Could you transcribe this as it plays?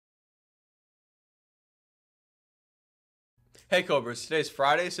Hey Cobras, today's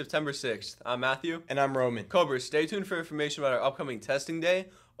Friday, September 6th. I'm Matthew. And I'm Roman. Cobras, stay tuned for information about our upcoming testing day,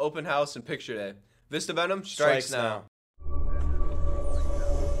 open house, and picture day. Vista Venom strikes now.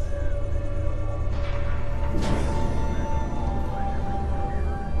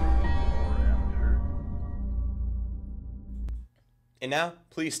 And now,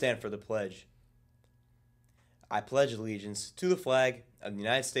 please stand for the pledge. I pledge allegiance to the flag of the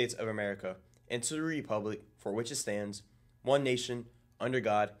United States of America and to the republic for which it stands, one nation, under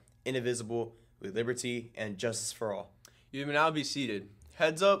God, indivisible, with liberty and justice for all. You may now be seated.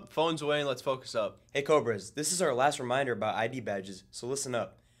 Heads up, phones away, and let's focus up. Hey Cobras, this is our last reminder about ID badges, so listen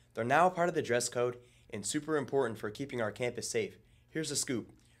up. They're now a part of the dress code and super important for keeping our campus safe. Here's the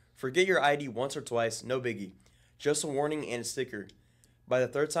scoop. Forget your ID once or twice, no biggie. Just a warning and a sticker. By the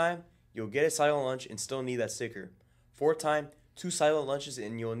third time, you'll get a silent lunch and still need that sticker. Fourth time, 2 silent lunches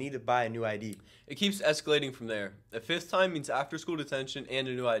and you'll need to buy a new ID. It keeps escalating from there. The 5th time means after-school detention and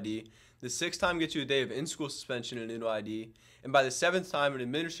a new ID. The 6th time gets you a day of in-school suspension and a new ID. And by the 7th time, an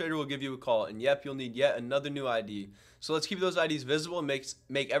administrator will give you a call, and yep, you'll need yet another new ID. So let's keep those IDs visible and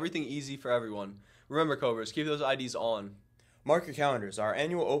make everything easy for everyone. Remember, Cobras, keep those IDs on. Mark your calendars. Our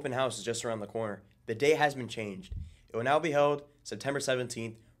annual open house is just around the corner. The day has been changed. It will now be held September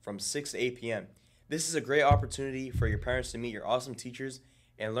 17th from 6 to 8 p.m. This is a great opportunity for your parents to meet your awesome teachers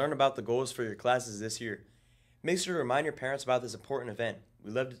and learn about the goals for your classes this year. Make sure to remind your parents about this important event.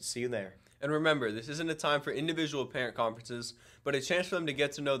 We'd love to see you there. And remember, this isn't a time for individual parent conferences, but a chance for them to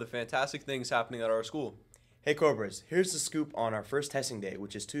get to know the fantastic things happening at our school. Hey Cobras, here's the scoop on our first testing day,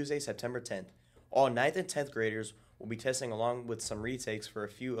 which is Tuesday, September 10th. All 9th and 10th graders will be testing along with some retakes for a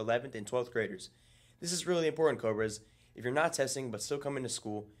few 11th and 12th graders. This is really important, Cobras. If you're not testing but still coming to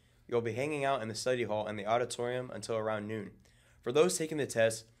school, you'll be hanging out in the study hall and the auditorium until around noon. For those taking the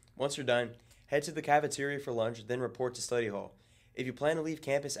test, once you're done, head to the cafeteria for lunch, then report to study hall. If you plan to leave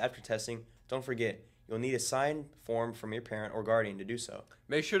campus after testing, don't forget, you'll need a signed form from your parent or guardian to do so.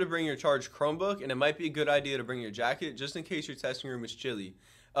 Make sure to bring your charged Chromebook, and it might be a good idea to bring your jacket just in case your testing room is chilly.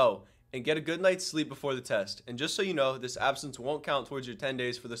 Oh, and get a good night's sleep before the test. And just so you know, this absence won't count towards your 10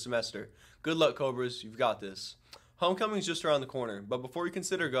 days for the semester. Good luck, Cobras. You've got this. Homecoming's just around the corner, but before you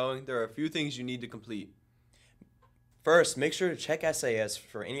consider going, there are a few things you need to complete. First, make sure to check SAS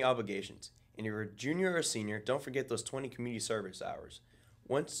for any obligations. And if you're a junior or senior, don't forget those 20 community service hours.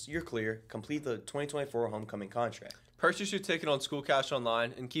 Once you're clear, complete the 2024 homecoming contract. Purchase your ticket on School Cash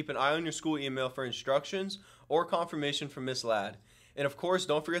Online and keep an eye on your school email for instructions or confirmation from Miss Ladd. And of course,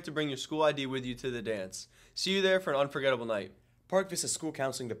 don't forget to bring your school ID with you to the dance. See you there for an unforgettable night. Park Vista School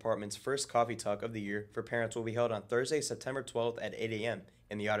Counseling Department's first coffee talk of the year for parents will be held on Thursday, September 12th at 8 a.m.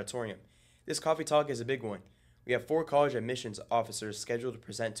 in the auditorium. This coffee talk is a big one. We have 4 college admissions officers scheduled to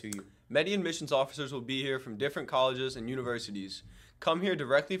present to you. Many admissions officers will be here from different colleges and universities. Come hear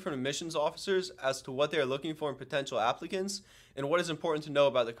directly from admissions officers as to what they are looking for in potential applicants and what is important to know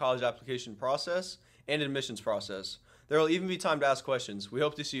about the college application process and admissions process. There will even be time to ask questions. We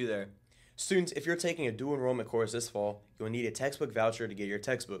hope to see you there. Students, if you're taking a dual enrollment course this fall, you'll need a textbook voucher to get your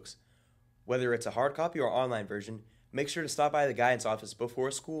textbooks. Whether it's a hard copy or online version, make sure to stop by the guidance office before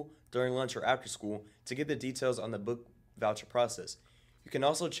school, during lunch, or after school to get the details on the book voucher process. You can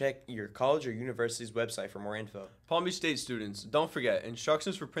also check your college or university's website for more info. Palm Beach State students, don't forget,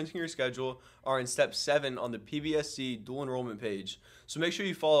 instructions for printing your schedule are in step 7 on the PBSC dual enrollment page, so make sure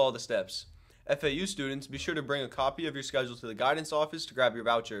you follow all the steps. FAU students, be sure to bring a copy of your schedule to the guidance office to grab your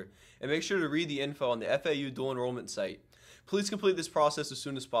voucher, and make sure to read the info on the FAU dual enrollment site. Please complete this process as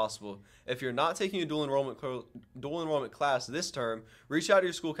soon as possible. If you're not taking a dual enrollment class this term, reach out to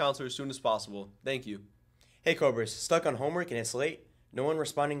your school counselor as soon as possible. Thank you. Hey Cobras, stuck on homework and it's late? No one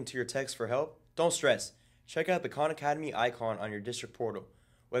responding to your text for help? Don't stress. Check out the Khan Academy icon on your district portal.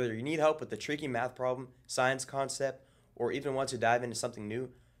 Whether you need help with a tricky math problem, science concept, or even want to dive into something new,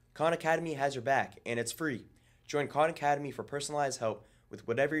 Khan Academy has your back, and it's free. Join Khan Academy for personalized help with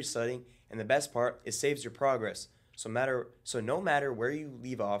whatever you're studying, and the best part, it saves your progress. So no matter where you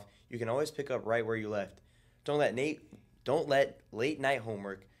leave off, you can always pick up right where you left. Don't let late night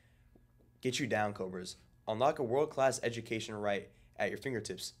homework get you down, Cobras. Unlock a world-class education right at your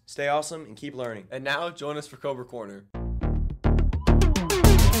fingertips. Stay awesome and keep learning. And now, join us for Cobra Corner.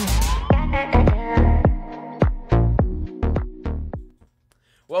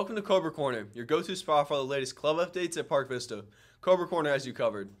 Welcome to Cobra Corner, your go-to spot for the latest club updates at Park Vista. Cobra Corner has you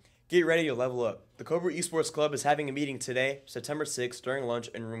covered. Get ready to level up. The Cobra Esports Club is having a meeting today, September 6th, during lunch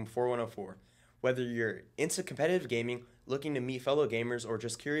in room 4104. Whether you're into competitive gaming, looking to meet fellow gamers, or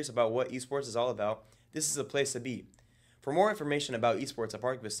just curious about what esports is all about, this is a place to be. For more information about esports at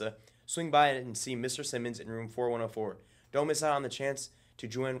Park Vista, swing by and see Mr. Simmons in room 4104. Don't miss out on the chance to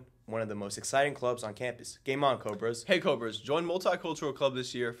join one of the most exciting clubs on campus. Game on, Cobras. Hey Cobras, join Multicultural Club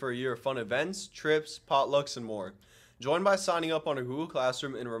this year for a year of fun events, trips, potlucks, and more. Join by signing up on our Google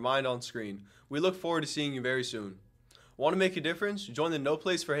Classroom and Remind on screen. We look forward to seeing you very soon. Want to make a difference? Join the No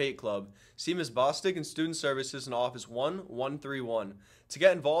Place for Hate Club. See Ms. Bostic in Student Services in Office 1131 to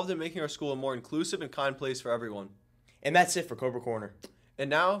get involved in making our school a more inclusive and kind place for everyone. And that's it for Cobra Corner. And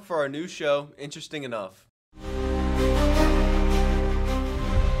now for our new show, Interesting Enough.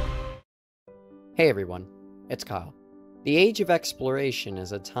 Hey everyone, it's Kyle. The Age of Exploration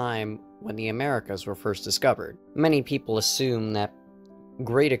is a time when the Americas were first discovered. Many people assume that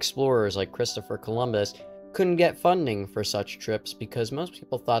great explorers like Christopher Columbus couldn't get funding for such trips because most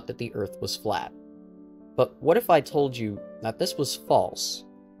people thought that the Earth was flat. But what if I told you that this was false?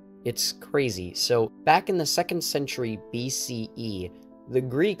 It's crazy. So, back in the 2nd century BCE, the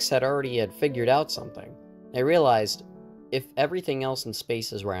Greeks had already figured out something. They realized, if everything else in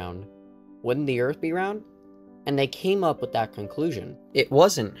space is round, wouldn't the Earth be round? And they came up with that conclusion. It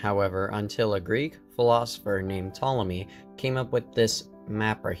wasn't, however, until a Greek philosopher named Ptolemy came up with this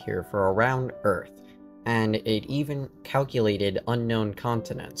map right here for a round Earth. And it even calculated unknown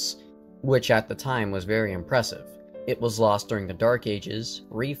continents, which at the time was very impressive. It was lost during the Dark Ages,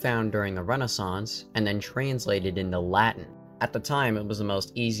 refound during the Renaissance, and then translated into Latin. At the time, it was the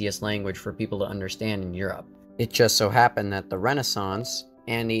most easiest language for people to understand in Europe. It just so happened that the Renaissance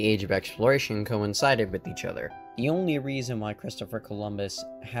and the Age of Exploration coincided with each other. The only reason why Christopher Columbus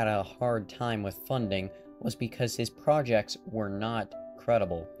had a hard time with funding was because his projects were not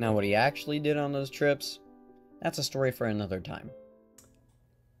credible. Now, what he actually did on those trips, that's a story for another time.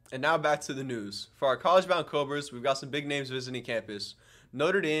 And now back to the news. For our college-bound Cobras, we've got some big names visiting campus.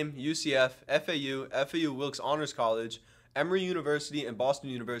 Notre Dame, UCF, FAU Wilkes Honors College, Emory University, and Boston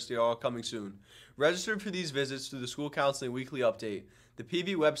University are all coming soon. Register for these visits through the School Counseling Weekly Update, the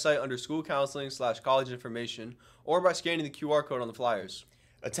PV website under School Counseling/College Information, or by scanning the QR code on the flyers.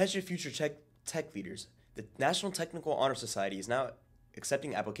 Attention future tech leaders. The National Technical Honor Society is now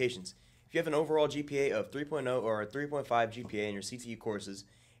accepting applications. If you have an overall GPA of 3.0 or a 3.5 GPA in your CTE courses,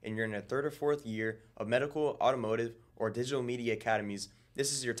 and you're in a 3rd or 4th year of medical, automotive, or digital media academies,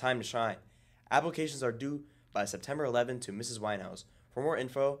 this is your time to shine. Applications are due by September 11 to Mrs. Winehouse. For more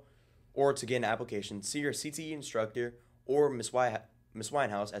info or to get an application, see your CTE instructor or Miss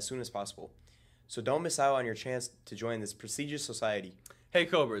Winehouse as soon as possible. So don't miss out on your chance to join this prestigious society. Hey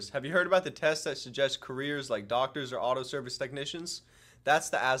Cobras, have you heard about the test that suggests careers like doctors or auto service technicians? That's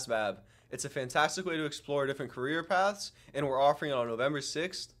the ASVAB. It's a fantastic way to explore different career paths, and we're offering it on November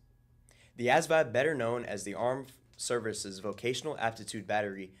 6th. The ASVAB, better known as the Armed Services Vocational Aptitude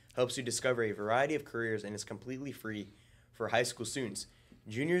Battery, helps you discover a variety of careers and is completely free for high school students.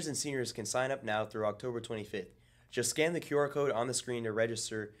 Juniors and seniors can sign up now through October 25th. Just scan the QR code on the screen to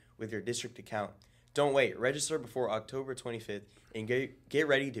register with your district account. Don't wait. Register before October 25th and get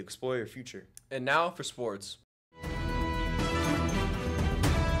ready to explore your future. And now for sports.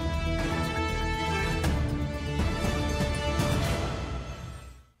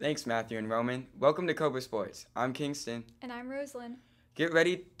 Thanks, Matthew and Roman. Welcome to Cobra Sports. I'm Kingston. And I'm Rosalind. Get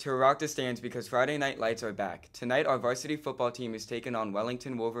ready to rock the stands because Friday Night Lights are back. Tonight, our varsity football team is taking on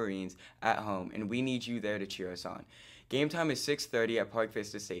Wellington Wolverines at home, and we need you there to cheer us on. Game time is 6:30 at Park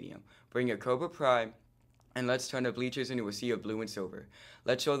Vista Stadium. Bring your Cobra pride, and let's turn the bleachers into a sea of blue and silver.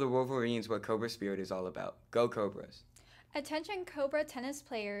 Let's show the Wolverines what Cobra spirit is all about. Go Cobras. Attention Cobra tennis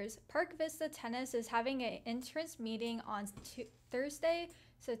players. Park Vista Tennis is having an interest meeting on Thursday,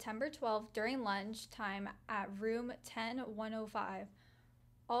 September 12th during lunchtime at room 10105.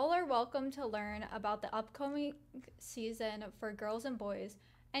 All are welcome to learn about the upcoming season for girls and boys.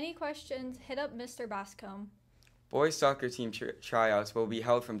 Any questions, hit up Mr. Bascombe. Boys soccer team tryouts will be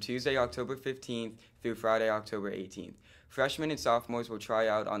held from Tuesday, October 15th through Friday, October 18th. Freshmen and sophomores will try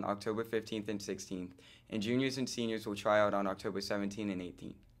out on October 15th and 16th, and juniors and seniors will try out on October 17th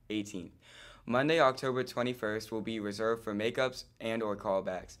and 18th. Monday, October 21st will be reserved for makeups and or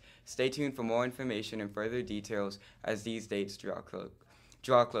callbacks. Stay tuned for more information and further details as these dates draw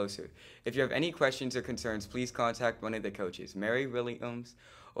closer. If you have any questions or concerns, please contact one of the coaches, Mary Williams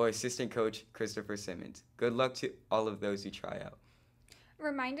or assistant coach Christopher Simmons. Good luck to all of those who try out.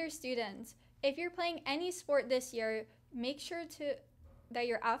 Reminder students, if you're playing any sport this year, make sure that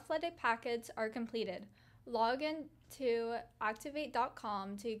your athletic packets are completed. Log in to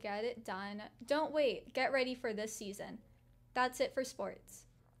activate.com to get it done. Don't wait. Get ready for this season. That's it for sports.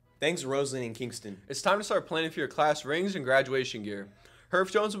 Thanks, Rosalind and Kingston. It's time to start planning for your class rings and graduation gear.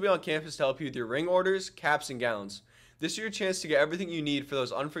 Herf Jones will be on campus to help you with your ring orders, caps, and gowns. This is your chance to get everything you need for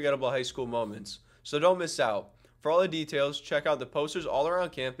those unforgettable high school moments. So don't miss out. For all the details, check out the posters all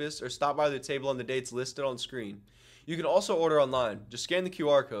around campus or stop by the table on the dates listed on screen. You can also order online. Just scan the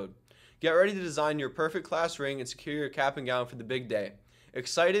QR code. Get ready to design your perfect class ring and secure your cap and gown for the big day.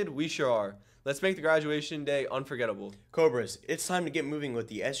 Excited? We sure are. Let's make the graduation day unforgettable. Cobras, it's time to get moving with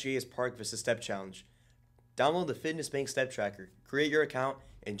the SGA's Park Vista Step Challenge. Download the Fitness Bank Step Tracker, create your account,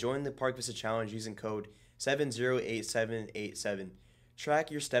 and join the Park Vista Challenge using code 708787.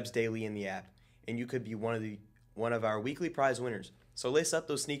 Track your steps daily in the app, and you could be one of our weekly prize winners. So lace up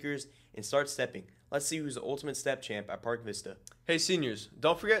those sneakers and start stepping. Let's see who's the ultimate step champ at Park Vista. Hey seniors,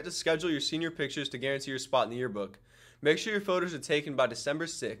 don't forget to schedule your senior pictures to guarantee your spot in the yearbook. Make sure your photos are taken by December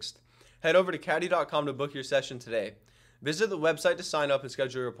 6th. Head over to caddy.com to book your session today. Visit the website to sign up and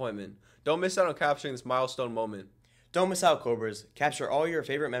schedule your appointment. Don't miss out on capturing this milestone moment. Don't miss out, Cobras. Capture all your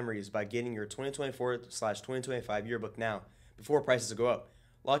favorite memories by getting your 2024/2025 yearbook now, before prices go up.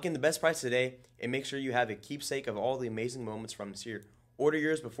 Lock in the best price today and make sure you have a keepsake of all the amazing moments from this year. Order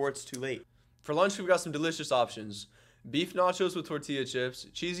yours before it's too late. For lunch, we've got some delicious options. Beef nachos with tortilla chips,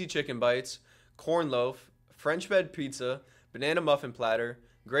 cheesy chicken bites, corn loaf, French bread pizza, banana muffin platter,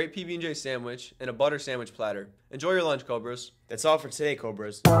 great PB&J sandwich, and a butter sandwich platter. Enjoy your lunch, Cobras. That's all for today,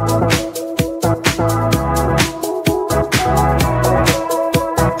 Cobras.